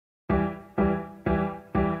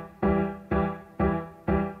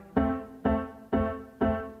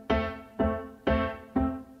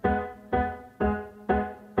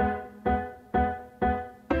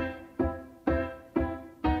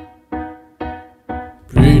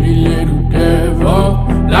pretty little devil,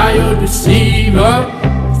 liar, deceiver,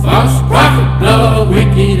 false prophet, blood,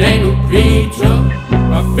 wicked, ain't no preacher.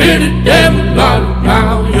 I fear the devil all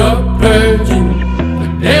around, you're purgin. The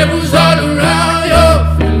devil's all around, you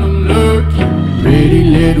feel I'm lurking. Pretty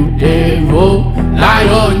little devil,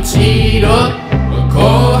 liar and cheater, a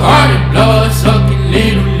cold-hearted, blood-sucking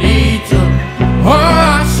little leacher. Oh,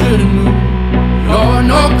 I should've knew, you're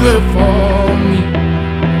no good for me.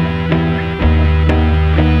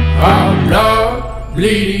 Our blood,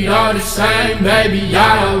 bleed, all the same, baby, I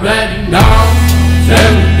already know.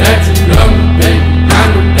 Tell me that you love me, baby, I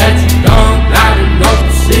know that you don't. Lightin up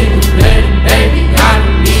the cigarette, and baby, I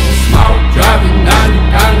don't need to smoke. Driving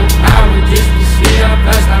 $90 an hour just to see how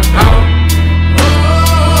fast I go.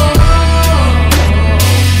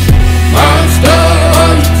 Monster,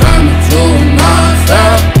 oh, you turn me to a monster.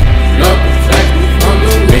 Love protect me from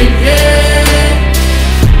the wicked.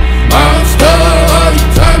 Monster, oh, you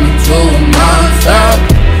turn me to a monster.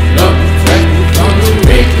 Love protect me from the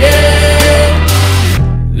wicked.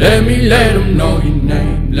 Let them know your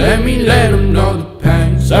name. Let them know the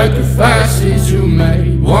pain. Sacrifices you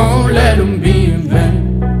made won't let them be in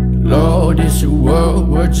vain. Lord, it's a world,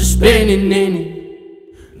 we're just spinning in it.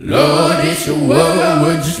 Lord, it's a world,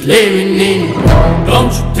 we're just living in it.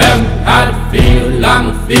 Don't you tell me how to feel,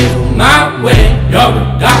 I'ma feel my way.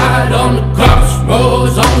 You're died on the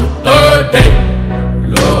crossroads on the third day.